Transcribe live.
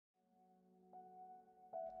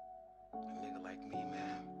A nigga like me,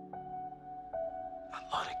 man, I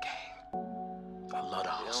love the game. I love the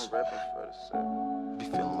hustle, man. Be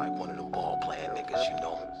feeling like one of them ball playing niggas, you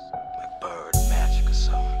know, like Bird, Magic or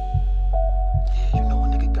something. Yeah, you know a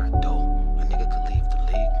nigga got dough. A nigga could leave the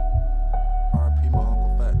league. R.I.P. my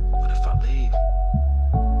Uncle Fat. But if I leave,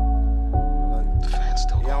 the fans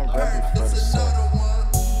still Yeah, I'm gonna love me. reppin' for the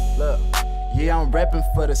set. Look. Yeah, I'm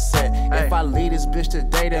reppin' for the set. If I leave this bitch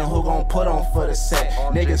today, then who gon' put on for the set?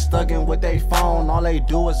 Niggas thuggin' with they phone, all they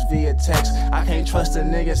do is via text. I can't trust a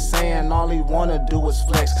nigga saying all he wanna do is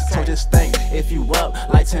flex. So just think, if you up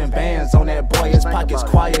like 10 bands on that boy, his pockets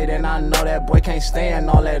quiet and I know that boy can't stand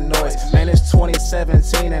all that noise. Man, it's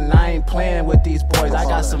 2017 and I ain't playing with these boys. I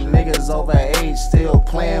got some niggas over age still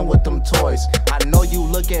playing with them toys. I know you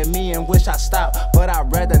look at me and wish I stopped, but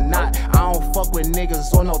I'd rather not. I don't fuck with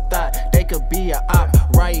niggas on no thought they could be a op,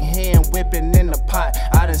 right hand whipping in the pot.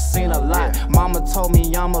 I done seen a lot. Mama told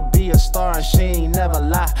me I'ma be a star and she ain't never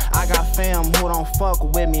lie. I got fam who don't fuck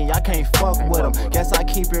with me, I can't fuck with them. Guess I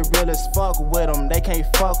keep it real as fuck with them, they can't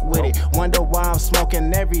fuck with it. Wonder why I'm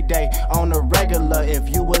smoking every day on the regular.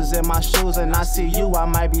 If you was in my shoes and I see you, I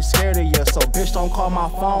might be scared of you. So bitch, don't call my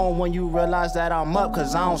phone when you realize that I'm up,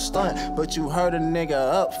 cause I don't stunt, but you heard a nigga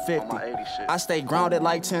up 50. I stay grounded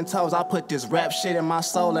like 10 toes. I put this rap shit in my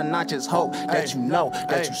soul and I just hope that you know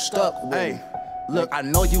that you stuck with me. Look, I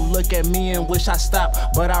know you look at me and wish I stopped,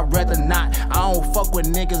 but I'd rather not. I don't fuck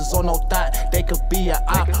with niggas on no thought they could be a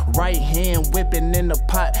op, right hand whipping in the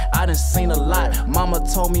pot. I done seen a lot. Mama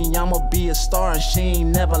told me I'ma be a star and she ain't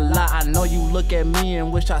never lie. I know you look at me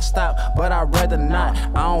and wish I stopped, but I'd rather not.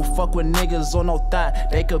 I don't fuck with niggas on no thought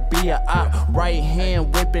they could be a op, right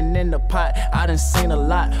hand whipping in the pot. I done seen a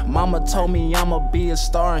lot. Mama told me I'ma be a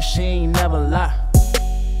star and she ain't never lie.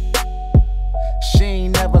 She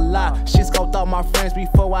ain't never lie. She scoped out my friends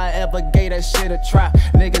before I ever gave that shit a try.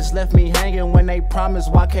 Niggas left me hanging when they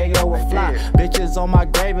promised YKO would fly. Bitches on my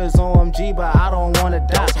grave is OMG, but I don't wanna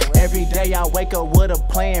die. Every day I wake up with a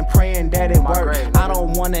plan, praying that it work. I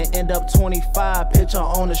don't wanna end up 25, picture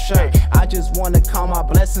on the shirt. I just wanna count my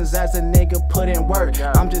blessings as a nigga put in work.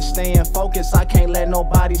 I'm just staying focused, I can't let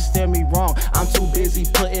nobody steer me wrong. I'm too busy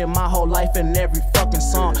putting my whole life in every fucking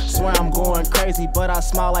song. Swear I'm going crazy, but I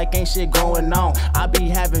smile like ain't shit going on. I be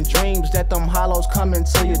having dreams that them hollows coming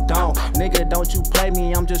to your dome. Nigga, don't you play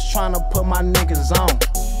me, I'm just trying to put my niggas on.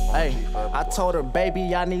 Hey, I told her,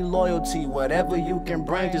 baby, I need loyalty. Whatever you can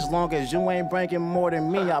bring, as long as you ain't bringing more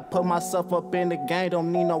than me. I put myself up in the game,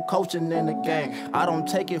 don't need no coaching in the game. I don't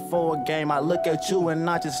take it for a game, I look at you and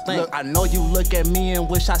I just think. Look, I know you look at me and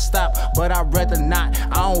wish I stopped, but I'd rather not.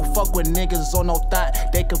 I don't fuck with niggas on no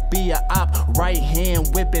thought they could be a op, right hand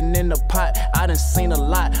whipping in the pot. I done seen a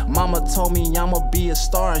lot. Mama told me I'ma be a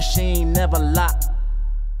star and she ain't never lie.